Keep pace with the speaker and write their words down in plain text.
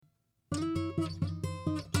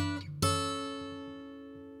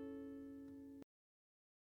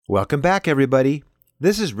Welcome back, everybody.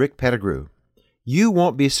 This is Rick Pettigrew. You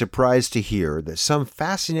won't be surprised to hear that some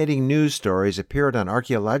fascinating news stories appeared on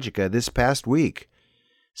Archaeologica this past week.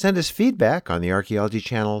 Send us feedback on the Archaeology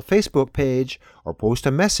Channel Facebook page or post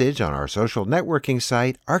a message on our social networking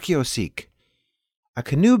site, ArchaeoSeek. A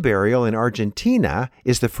canoe burial in Argentina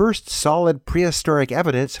is the first solid prehistoric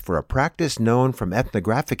evidence for a practice known from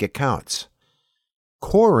ethnographic accounts.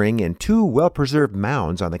 Coring in two well-preserved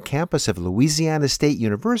mounds on the campus of Louisiana State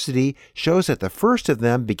University shows that the first of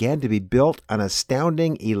them began to be built an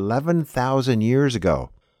astounding 11,000 years ago.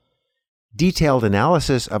 Detailed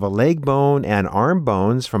analysis of a leg bone and arm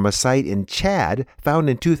bones from a site in Chad found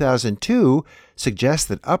in 2002 suggests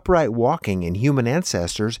that upright walking in human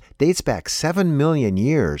ancestors dates back 7 million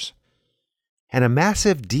years. And a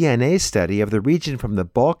massive DNA study of the region from the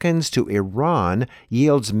Balkans to Iran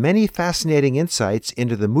yields many fascinating insights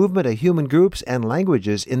into the movement of human groups and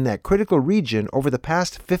languages in that critical region over the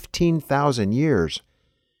past 15,000 years.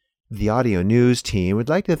 The Audio News team would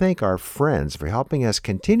like to thank our friends for helping us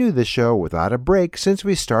continue the show without a break since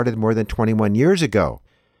we started more than 21 years ago.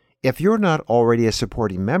 If you're not already a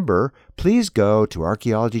supporting member, please go to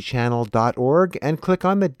archaeologychannel.org and click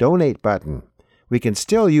on the Donate button. We can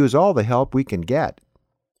still use all the help we can get.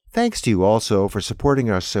 Thanks to you also for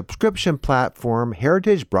supporting our subscription platform,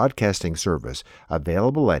 Heritage Broadcasting Service,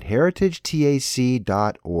 available at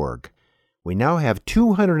heritagetac.org. We now have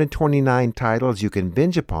 229 titles you can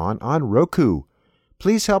binge upon on Roku.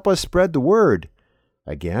 Please help us spread the word.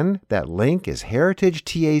 Again, that link is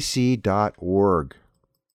heritagetac.org.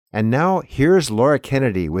 And now, here's Laura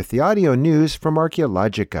Kennedy with the audio news from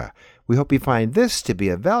Archaeologica. We hope you find this to be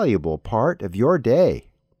a valuable part of your day.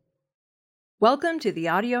 Welcome to the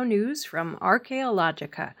audio news from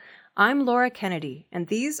Archaeologica. I'm Laura Kennedy, and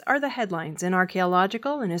these are the headlines in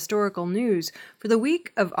archaeological and historical news for the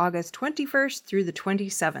week of August 21st through the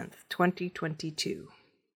 27th, 2022.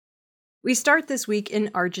 We start this week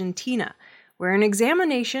in Argentina, where an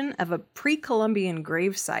examination of a pre-Columbian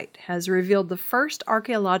grave site has revealed the first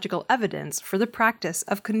archaeological evidence for the practice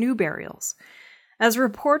of canoe burials. As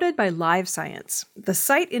reported by Live Science, the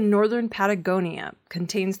site in northern Patagonia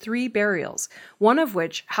contains 3 burials, one of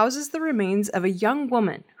which houses the remains of a young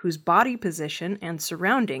woman whose body position and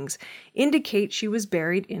surroundings indicate she was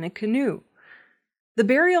buried in a canoe. The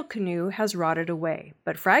burial canoe has rotted away,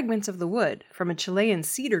 but fragments of the wood from a Chilean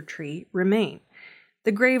cedar tree remain.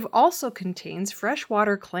 The grave also contains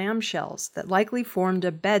freshwater clam shells that likely formed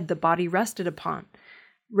a bed the body rested upon.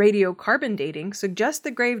 Radiocarbon dating suggests the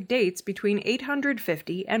grave dates between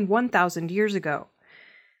 850 and 1,000 years ago.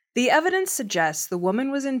 The evidence suggests the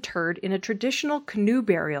woman was interred in a traditional canoe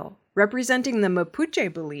burial, representing the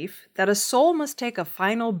Mapuche belief that a soul must take a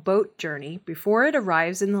final boat journey before it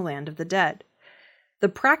arrives in the land of the dead. The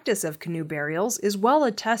practice of canoe burials is well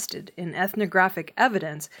attested in ethnographic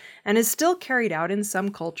evidence and is still carried out in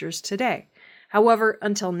some cultures today. However,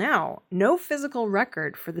 until now, no physical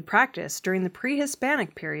record for the practice during the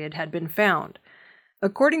pre-Hispanic period had been found.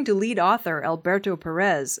 According to lead author Alberto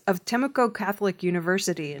Perez of Temuco Catholic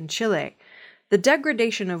University in Chile, the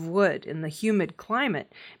degradation of wood in the humid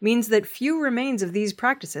climate means that few remains of these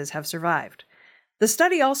practices have survived. The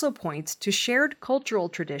study also points to shared cultural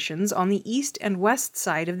traditions on the east and west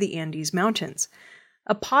side of the Andes Mountains.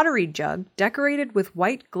 A pottery jug decorated with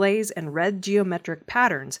white glaze and red geometric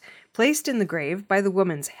patterns, placed in the grave by the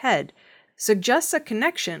woman's head, suggests a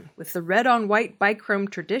connection with the red-on-white bichrome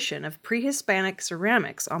tradition of pre-Hispanic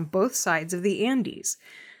ceramics on both sides of the Andes.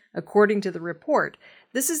 According to the report,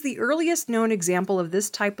 this is the earliest known example of this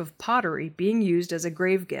type of pottery being used as a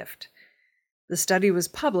grave gift. The study was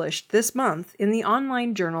published this month in the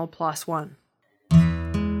online journal PLOS ONE.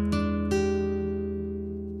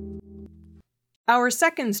 Our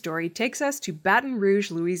second story takes us to Baton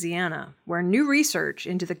Rouge, Louisiana, where new research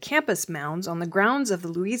into the campus mounds on the grounds of the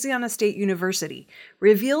Louisiana State University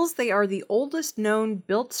reveals they are the oldest known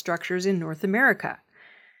built structures in North America.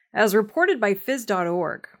 As reported by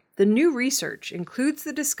Phys.org, the new research includes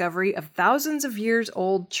the discovery of thousands of years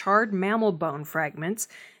old charred mammal bone fragments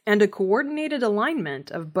and a coordinated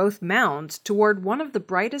alignment of both mounds toward one of the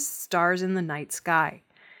brightest stars in the night sky.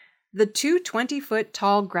 The 2 20-foot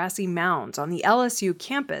tall grassy mounds on the LSU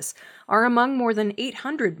campus are among more than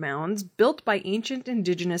 800 mounds built by ancient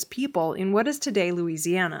indigenous people in what is today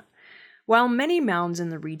Louisiana. While many mounds in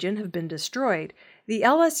the region have been destroyed, the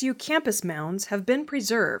LSU campus mounds have been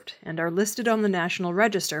preserved and are listed on the National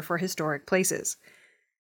Register for Historic Places.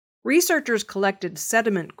 Researchers collected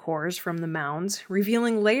sediment cores from the mounds,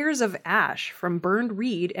 revealing layers of ash from burned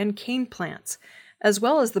reed and cane plants, as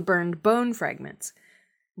well as the burned bone fragments.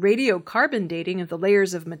 Radiocarbon dating of the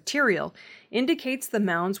layers of material indicates the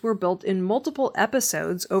mounds were built in multiple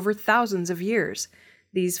episodes over thousands of years.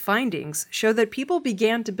 These findings show that people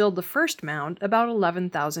began to build the first mound about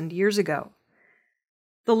 11,000 years ago.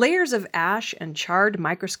 The layers of ash and charred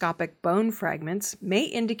microscopic bone fragments may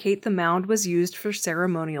indicate the mound was used for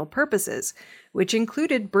ceremonial purposes, which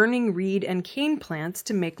included burning reed and cane plants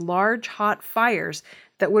to make large, hot fires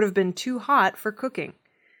that would have been too hot for cooking.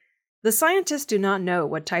 The scientists do not know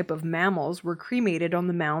what type of mammals were cremated on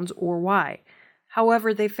the mounds or why.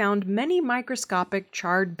 However, they found many microscopic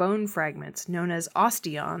charred bone fragments known as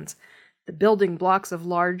osteons, the building blocks of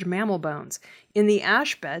large mammal bones, in the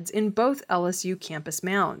ash beds in both LSU campus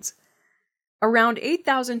mounds. Around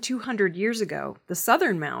 8,200 years ago, the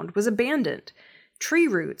southern mound was abandoned. Tree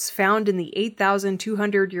roots found in the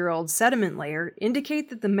 8,200-year-old sediment layer indicate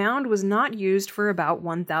that the mound was not used for about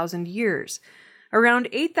 1,000 years. Around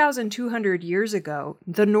 8,200 years ago,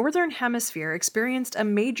 the northern hemisphere experienced a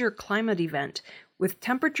major climate event, with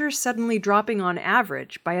temperatures suddenly dropping on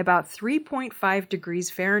average by about 3.5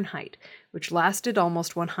 degrees Fahrenheit, which lasted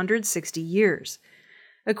almost 160 years.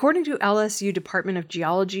 According to LSU Department of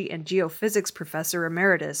Geology and Geophysics Professor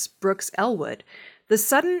Emeritus Brooks Elwood, the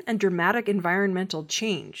sudden and dramatic environmental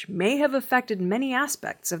change may have affected many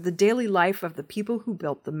aspects of the daily life of the people who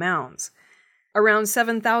built the mounds. Around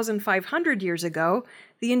 7,500 years ago,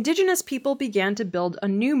 the indigenous people began to build a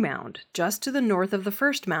new mound just to the north of the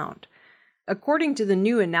first mound. According to the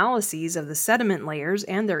new analyses of the sediment layers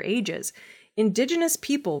and their ages, indigenous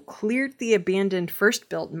people cleared the abandoned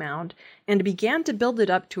first-built mound and began to build it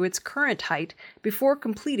up to its current height before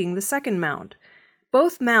completing the second mound.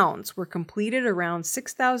 Both mounds were completed around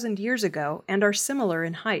 6,000 years ago and are similar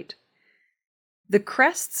in height. The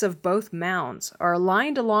crests of both mounds are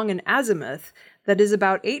aligned along an azimuth that is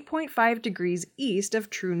about 8.5 degrees east of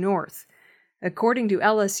true north. According to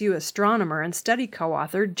LSU astronomer and study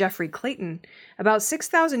co-author Jeffrey Clayton, about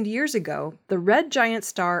 6,000 years ago, the red giant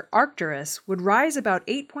star Arcturus would rise about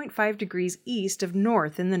 8.5 degrees east of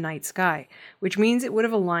north in the night sky, which means it would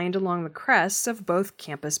have aligned along the crests of both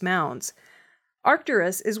campus mounds.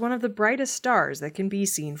 Arcturus is one of the brightest stars that can be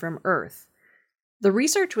seen from Earth. The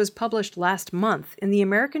research was published last month in the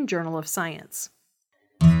American Journal of Science.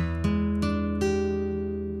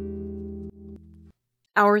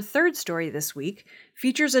 Our third story this week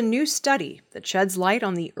features a new study that sheds light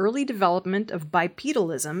on the early development of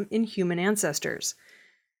bipedalism in human ancestors.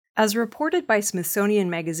 As reported by Smithsonian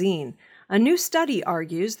Magazine, a new study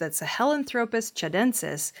argues that Sahelanthropus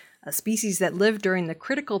chadensis, a species that lived during the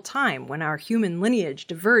critical time when our human lineage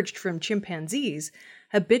diverged from chimpanzees,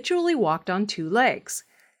 habitually walked on two legs.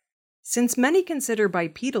 Since many consider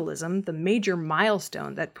bipedalism the major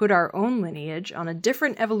milestone that put our own lineage on a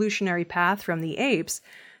different evolutionary path from the apes,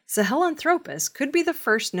 Sahelanthropus could be the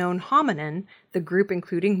first known hominin, the group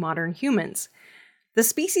including modern humans. The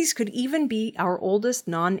species could even be our oldest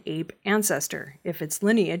non-ape ancestor, if its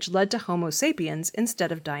lineage led to Homo sapiens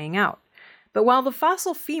instead of dying out. But while the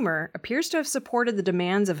fossil femur appears to have supported the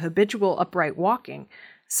demands of habitual upright walking,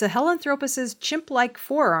 Sahelanthropus's chimp-like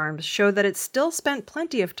forearms show that it still spent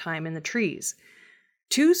plenty of time in the trees.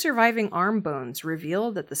 Two surviving arm bones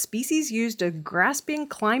reveal that the species used a grasping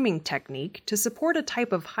climbing technique to support a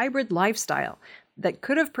type of hybrid lifestyle that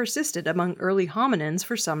could have persisted among early hominins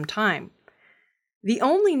for some time. The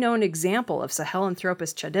only known example of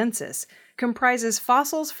Sahelanthropus chadensis comprises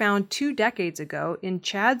fossils found 2 decades ago in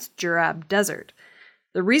Chad's Jurab Desert.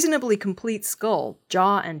 The reasonably complete skull,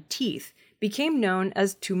 jaw, and teeth became known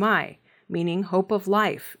as Tumai, meaning hope of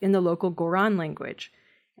life in the local Goran language,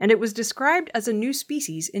 and it was described as a new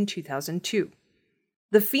species in 2002.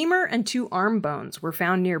 The femur and 2 arm bones were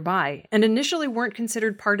found nearby and initially weren't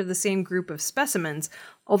considered part of the same group of specimens,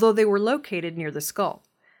 although they were located near the skull.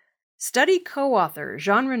 Study co-author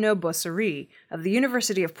Jean-Renaud Bossery of the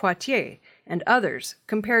University of Poitiers and others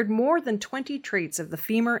compared more than 20 traits of the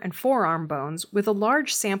femur and forearm bones with a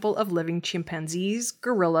large sample of living chimpanzees,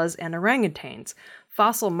 gorillas, and orangutans,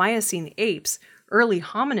 fossil Miocene apes, early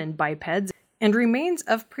hominin bipeds, and remains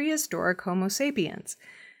of prehistoric Homo sapiens.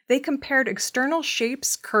 They compared external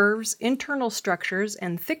shapes, curves, internal structures,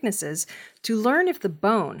 and thicknesses to learn if the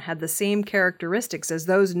bone had the same characteristics as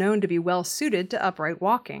those known to be well suited to upright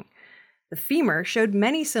walking. The femur showed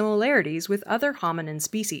many similarities with other hominin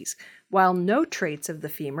species, while no traits of the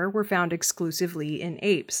femur were found exclusively in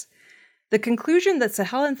apes. The conclusion that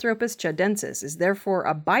Sahelanthropus chadensis is therefore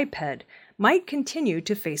a biped might continue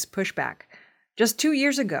to face pushback. Just 2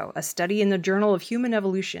 years ago, a study in the Journal of Human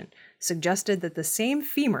Evolution suggested that the same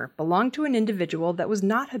femur belonged to an individual that was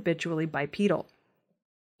not habitually bipedal.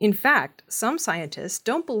 In fact, some scientists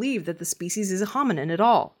don't believe that the species is a hominin at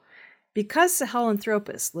all. Because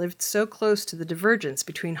Sahelanthropus lived so close to the divergence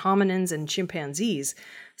between hominins and chimpanzees,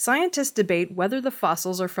 scientists debate whether the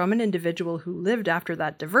fossils are from an individual who lived after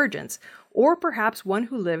that divergence, or perhaps one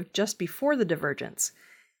who lived just before the divergence.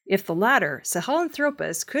 If the latter,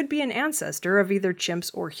 Sahelanthropus could be an ancestor of either chimps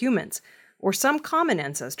or humans, or some common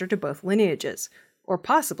ancestor to both lineages, or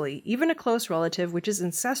possibly even a close relative which is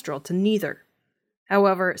ancestral to neither.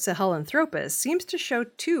 However, Sahelanthropus seems to show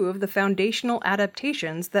two of the foundational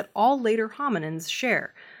adaptations that all later hominins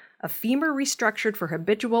share: a femur restructured for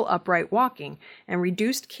habitual upright walking and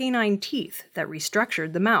reduced canine teeth that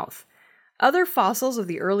restructured the mouth. Other fossils of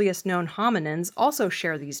the earliest known hominins also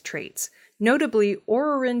share these traits, notably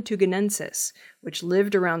Ororhyntuganensis, which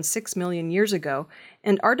lived around 6 million years ago,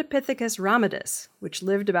 and Ardipithecus ramidus, which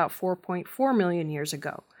lived about 4.4 million years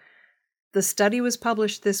ago. The study was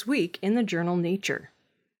published this week in the journal Nature.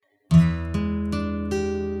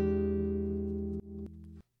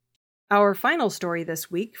 Our final story this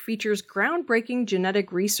week features groundbreaking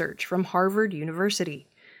genetic research from Harvard University.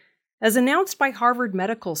 As announced by Harvard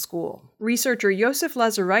Medical School, researcher Josef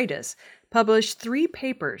Lazaridis published 3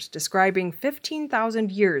 papers describing 15,000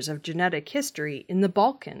 years of genetic history in the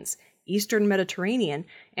Balkans, Eastern Mediterranean,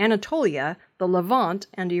 Anatolia, the Levant,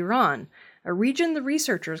 and Iran, a region the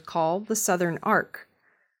researchers call the Southern Arc.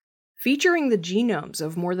 Featuring the genomes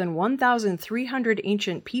of more than 1,300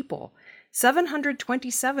 ancient people,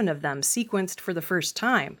 727 of them sequenced for the first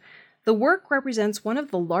time, the work represents one of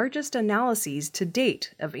the largest analyses to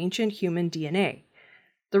date of ancient human DNA.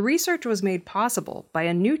 The research was made possible by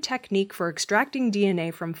a new technique for extracting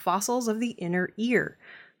DNA from fossils of the inner ear,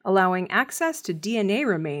 allowing access to DNA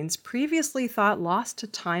remains previously thought lost to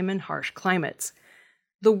time and harsh climates.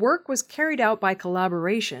 The work was carried out by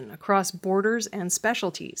collaboration across borders and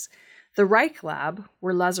specialties. The Reich Lab,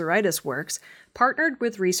 where Lazaridis works, partnered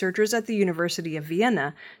with researchers at the University of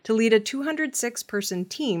Vienna to lead a 206-person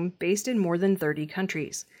team based in more than 30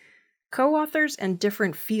 countries. Co-authors and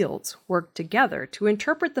different fields worked together to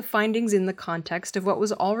interpret the findings in the context of what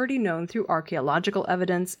was already known through archaeological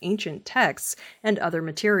evidence, ancient texts, and other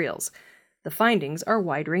materials. The findings are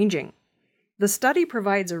wide-ranging. The study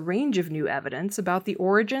provides a range of new evidence about the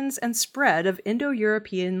origins and spread of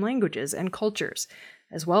Indo-European languages and cultures,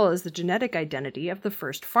 as well as the genetic identity of the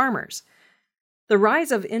first farmers. The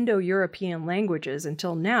rise of Indo-European languages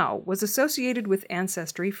until now was associated with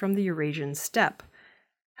ancestry from the Eurasian steppe.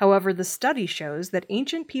 However, the study shows that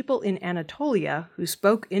ancient people in Anatolia who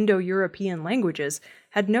spoke Indo-European languages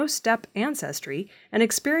had no steppe ancestry and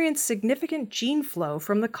experienced significant gene flow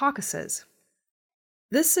from the Caucasus.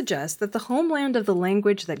 This suggests that the homeland of the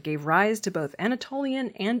language that gave rise to both Anatolian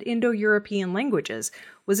and Indo-European languages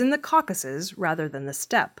was in the Caucasus rather than the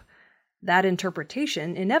steppe. That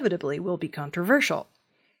interpretation inevitably will be controversial.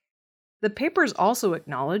 The papers also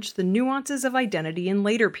acknowledge the nuances of identity in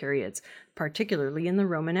later periods, particularly in the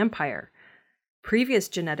Roman Empire. Previous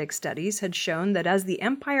genetic studies had shown that as the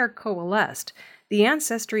empire coalesced, the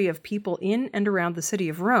ancestry of people in and around the city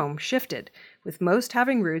of Rome shifted, with most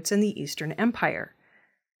having roots in the Eastern Empire.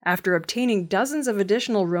 After obtaining dozens of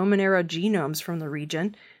additional Roman-era genomes from the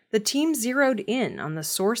region, the team zeroed in on the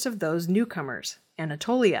source of those newcomers,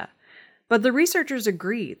 Anatolia. But the researchers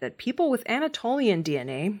agree that people with Anatolian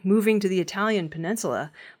DNA moving to the Italian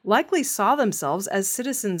peninsula likely saw themselves as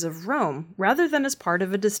citizens of Rome rather than as part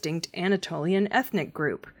of a distinct Anatolian ethnic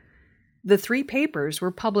group. The 3 papers were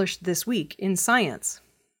published this week in Science.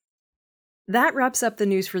 That wraps up the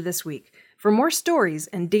news for this week. For more stories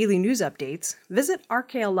and daily news updates, visit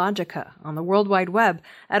Archaeologica on the World Wide Web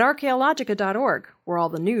at archaeologica.org, where all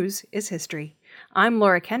the news is history. I'm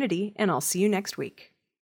Laura Kennedy, and I'll see you next week.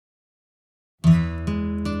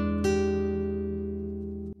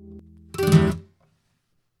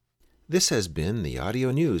 This has been the audio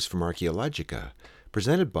news from Archaeologica,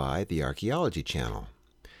 presented by the Archaeology Channel.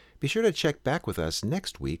 Be sure to check back with us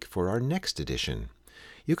next week for our next edition.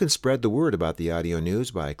 You can spread the word about the audio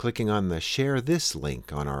news by clicking on the Share This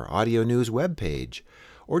link on our audio news webpage,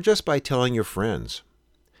 or just by telling your friends.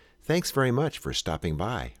 Thanks very much for stopping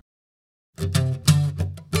by.